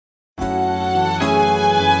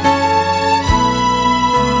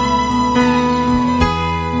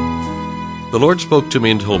Lord spoke to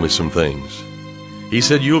me and told me some things. He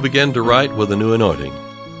said, you'll begin to write with a new anointing.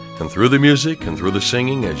 And through the music and through the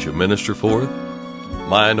singing as you minister forth,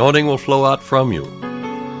 my anointing will flow out from you.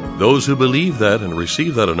 Those who believe that and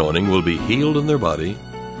receive that anointing will be healed in their body.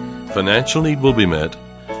 Financial need will be met.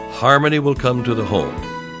 Harmony will come to the home.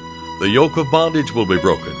 The yoke of bondage will be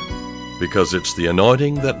broken, because it's the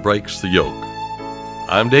anointing that breaks the yoke.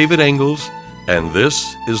 I'm David Engels, and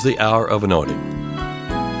this is the Hour of Anointing.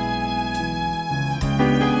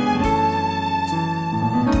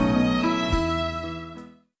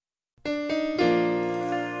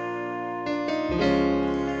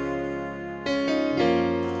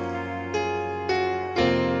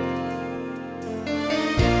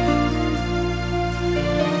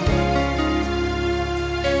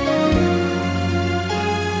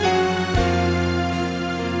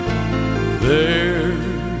 There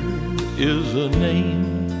is a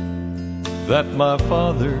name that my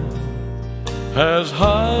Father has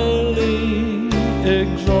highly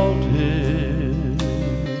exalted,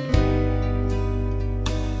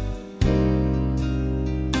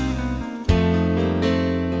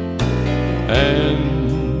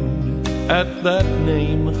 and at that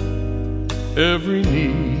name every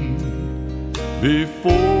knee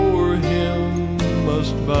before Him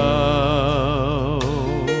must bow.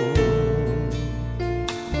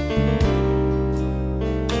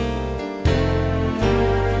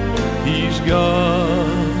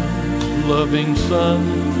 God's loving Son,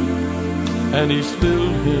 and He's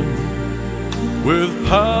filled Him with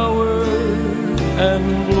power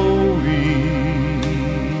and glory.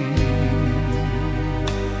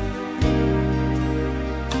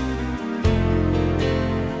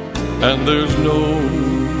 And there's no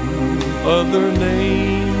other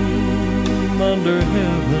name under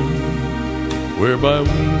heaven whereby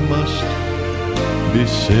we must be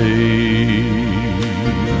saved.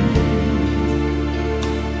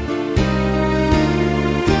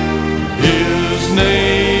 His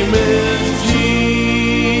name is Jesus.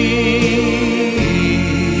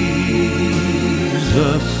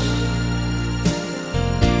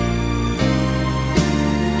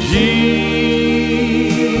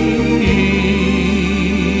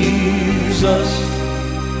 Jesus,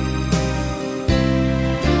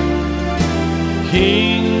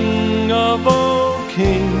 King of all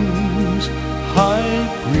kings, High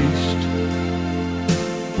Priest,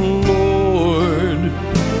 Lord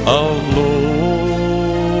of lords.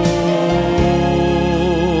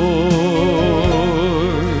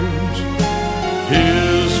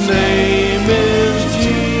 His name is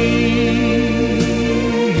Jesus.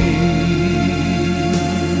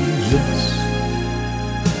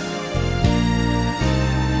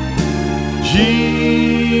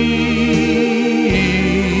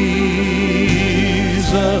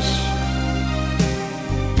 Jesus,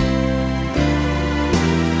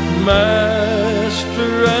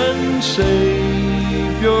 Master and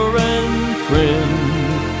Savior and friend,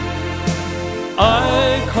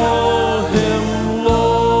 I call Him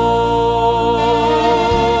Lord.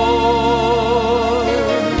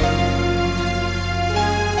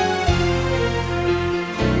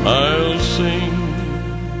 I'll sing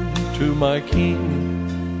to my King,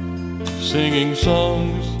 singing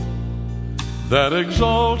songs that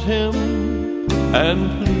exalt Him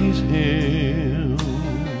and please Him.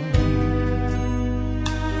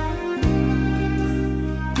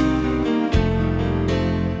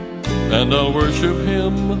 And I'll worship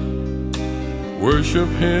Him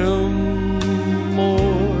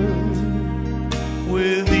more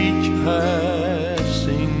with each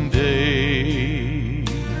passing day.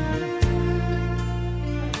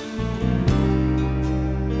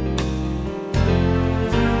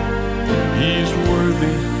 He's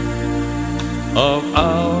worthy of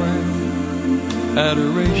our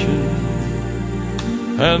adoration,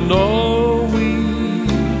 and all we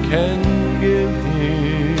can give Him.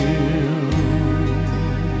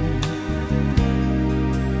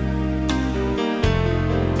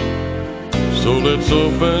 So let's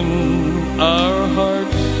open our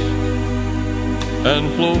hearts and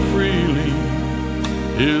flow freely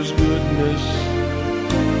His goodness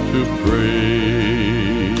to praise.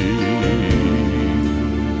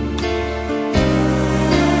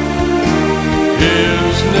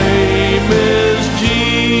 His name is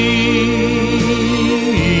Jesus.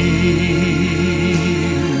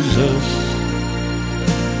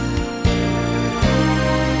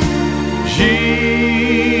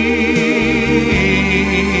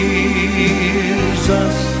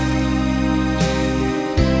 Jesus,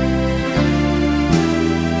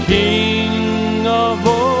 King of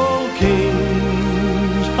all kings,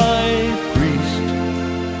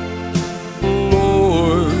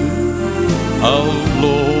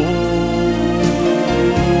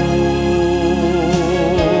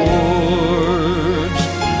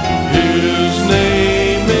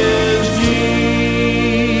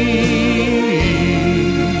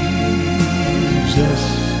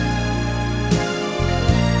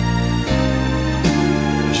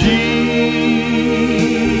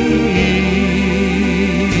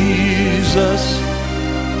 Jesus,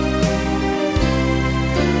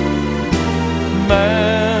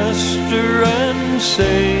 Master and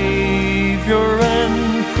Savior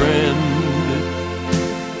and friend,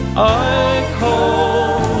 I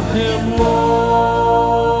call him Lord.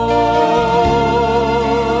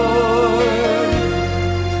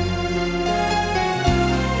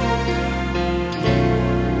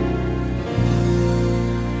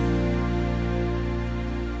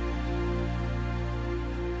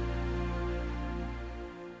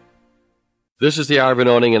 This is the Hour of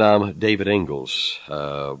Anointing, and I'm David Ingalls.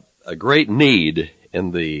 A great need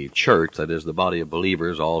in the church, that is the body of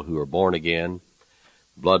believers, all who are born again,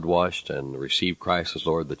 blood-washed, and receive Christ as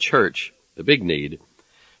Lord. The church, the big need,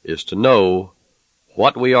 is to know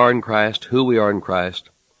what we are in Christ, who we are in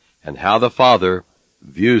Christ, and how the Father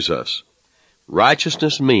views us.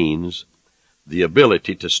 Righteousness means the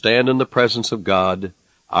ability to stand in the presence of God,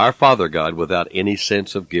 our Father God, without any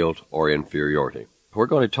sense of guilt or inferiority. We're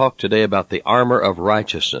going to talk today about the armor of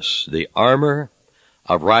righteousness. The armor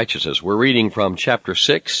of righteousness. We're reading from chapter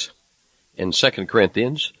 6 in 2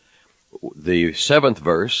 Corinthians, the 7th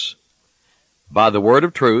verse. By the word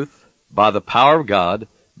of truth, by the power of God,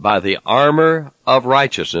 by the armor of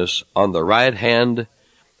righteousness on the right hand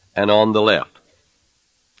and on the left.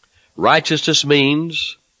 Righteousness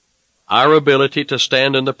means our ability to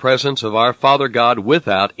stand in the presence of our Father God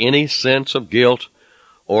without any sense of guilt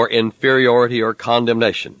or inferiority or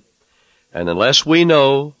condemnation. And unless we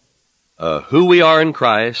know who we are in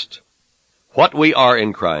Christ, what we are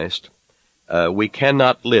in Christ, we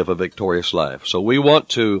cannot live a victorious life. So we want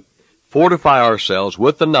to fortify ourselves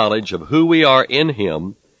with the knowledge of who we are in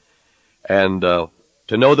Him, and to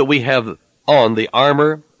know that we have on the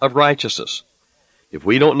armor of righteousness. If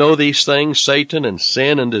we don't know these things, Satan and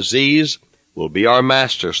sin and disease will be our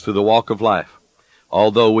masters through the walk of life.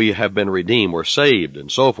 Although we have been redeemed, we're saved, and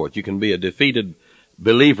so forth. You can be a defeated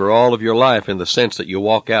believer all of your life in the sense that you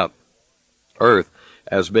walk out earth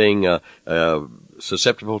as being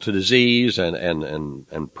susceptible to disease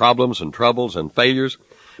and problems and troubles and failures.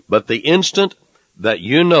 But the instant that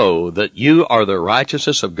you know that you are the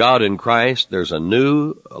righteousness of God in Christ, there's a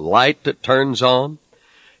new light that turns on.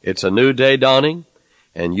 It's a new day dawning,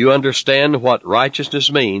 and you understand what righteousness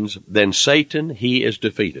means, then Satan, he is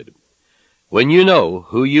defeated. When you know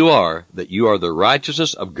who you are, that you are the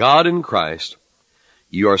righteousness of God in Christ,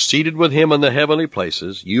 you are seated with Him in the heavenly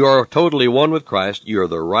places, you are totally one with Christ, you are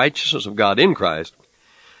the righteousness of God in Christ,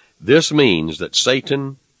 this means that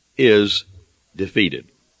Satan is defeated.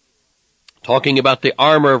 Talking about the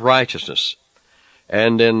armor of righteousness.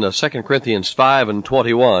 And in 2 Corinthians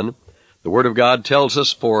 5:21, the Word of God tells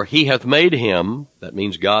us, for He hath made Him, that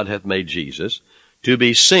means God hath made Jesus, to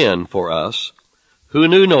be sin for us, who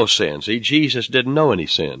knew no sin. See, Jesus didn't know any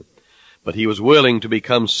sin, but He was willing to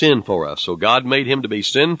become sin for us. So God made Him to be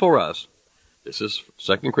sin for us. This is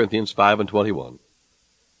 2 Corinthians 5:21.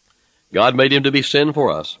 God made Him to be sin for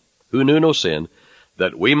us, who knew no sin,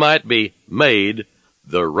 that we might be made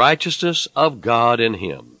the righteousness of God in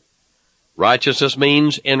Him. Righteousness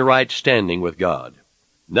means in right standing with God.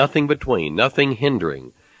 Nothing between, nothing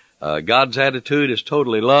hindering. God's attitude is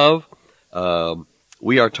totally love.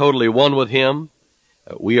 We are totally one with Him.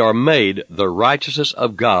 We are made the righteousness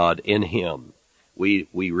of God in Him. We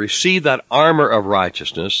receive that armor of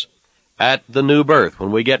righteousness at the new birth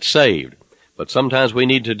when we get saved. But sometimes we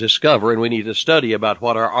need to discover and we need to study about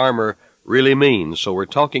what our armor really means. So we're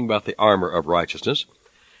talking about the armor of righteousness.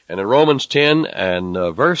 And in Romans 10 and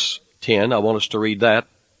verse 10, I want us to read that.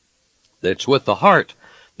 It's with the heart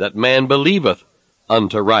that man believeth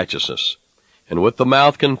unto righteousness, and with the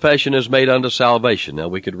mouth confession is made unto salvation. Now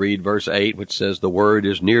we could read verse 8, which says the word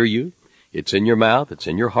is near you. It's in your mouth. It's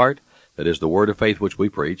in your heart. That is the word of faith which we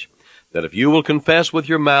preach. That if you will confess with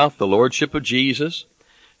your mouth the lordship of Jesus,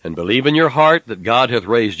 and believe in your heart that God hath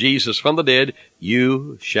raised Jesus from the dead,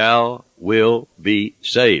 you will be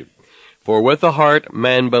saved. For with the heart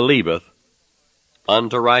man believeth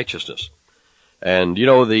unto righteousness. And, you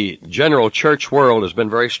know, the general church world has been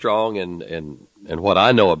very strong in what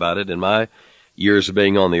I know about it in my years of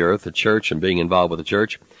being on the earth, the church, and being involved with the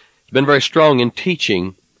church. It's been very strong in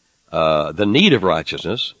teaching the need of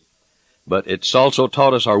righteousness, but it's also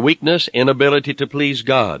taught us our weakness, inability to please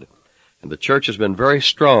God. And the church has been very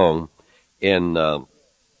strong in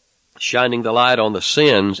shining the light on the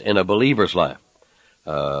sins in a believer's life.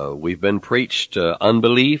 We've been preached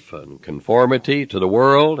unbelief and conformity to the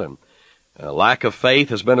world, and lack of faith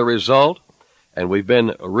has been a result, and we've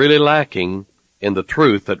been really lacking in the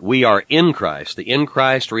truth that we are in Christ, the in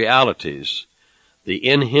Christ realities, the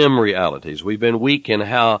in Him realities. We've been weak in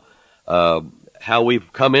how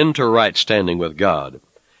we've come into right standing with God.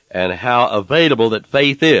 and how available that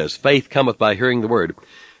faith is. Faith cometh by hearing the word.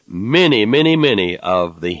 Many, many, many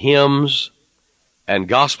of the hymns and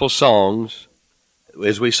gospel songs,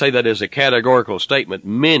 as we say that as a categorical statement,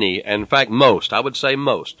 many, in fact most, I would say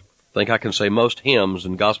most, I think I can say most hymns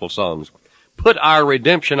and gospel songs, put our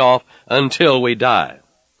redemption off until we die.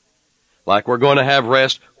 Like we're going to have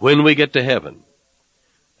rest when we get to heaven.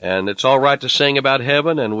 And it's all right to sing about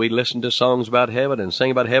heaven, and we listen to songs about heaven and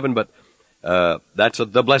sing about heaven, but that's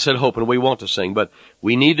the blessed hope, and we want to sing. But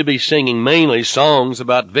we need to be singing mainly songs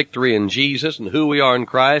about victory in Jesus and who we are in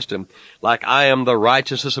Christ, and like I am the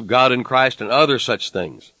righteousness of God in Christ and other such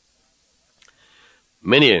things.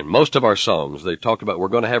 Most of our songs, they talked about we're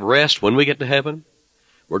going to have rest when we get to heaven.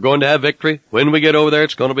 We're going to have victory. When we get over there,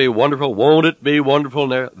 it's going to be wonderful. Won't it be wonderful?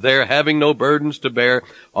 They're having no burdens to bear.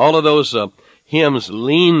 All of those hymns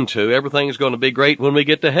lean to everything's going to be great when we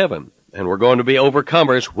get to heaven. And we're going to be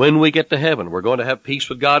overcomers when we get to heaven. We're going to have peace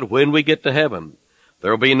with God when we get to heaven.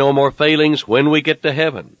 There will be no more failings when we get to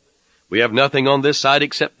heaven. We have nothing on this side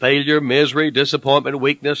except failure, misery, disappointment,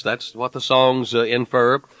 weakness. That's what the songs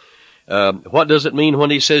infer. What does it mean when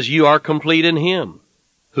he says you are complete in him,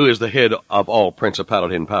 who is the head of all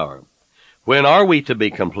principality and power? When are we to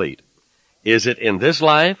be complete? Is it in this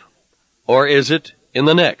life, or is it in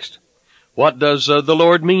the next? What does the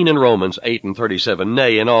Lord mean in Romans 8:37?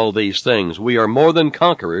 Nay, in all these things we are more than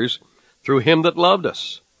conquerors through him that loved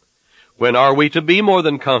us. When are we to be more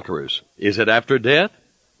than conquerors? Is it after death,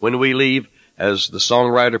 when we leave, as the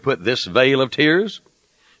songwriter put, this vale of tears?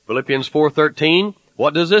 Philippians 4:13,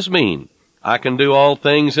 what does this mean? I can do all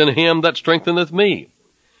things in him that strengtheneth me.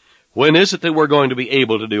 When is it that we're going to be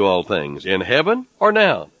able to do all things? In heaven or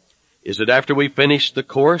now? Is it after we finish the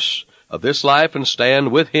course of this life and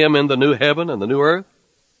stand with him in the new heaven and the new earth?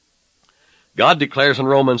 God declares in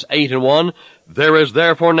Romans 8:1, there is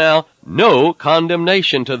therefore now no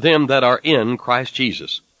condemnation to them that are in Christ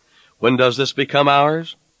Jesus. When does this become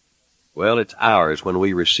ours? Well, it's ours when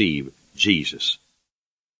we receive Jesus.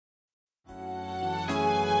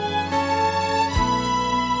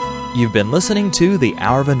 You've been listening to The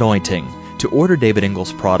Hour of Anointing. To order David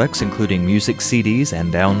Ingles products, including music CDs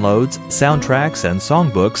and downloads, soundtracks, and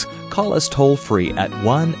songbooks, call us toll-free at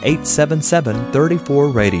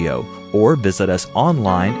 1-877-34-RADIO or visit us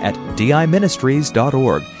online at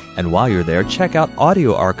diministries.org. And while you're there, check out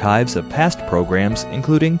audio archives of past programs,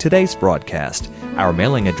 including today's broadcast. Our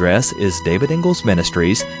mailing address is David Ingles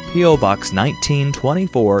Ministries, P.O. Box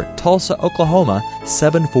 1924, Tulsa, Oklahoma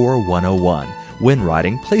 74101. When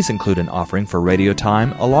writing, please include an offering for radio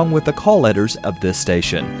time along with the call letters of this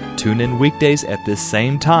station. Tune in weekdays at this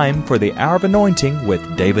same time for the Hour of Anointing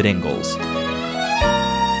with David Ingles. Go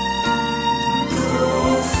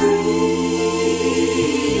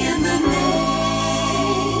free in the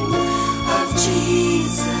name of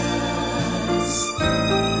Jesus.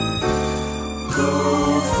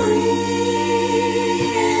 Go free.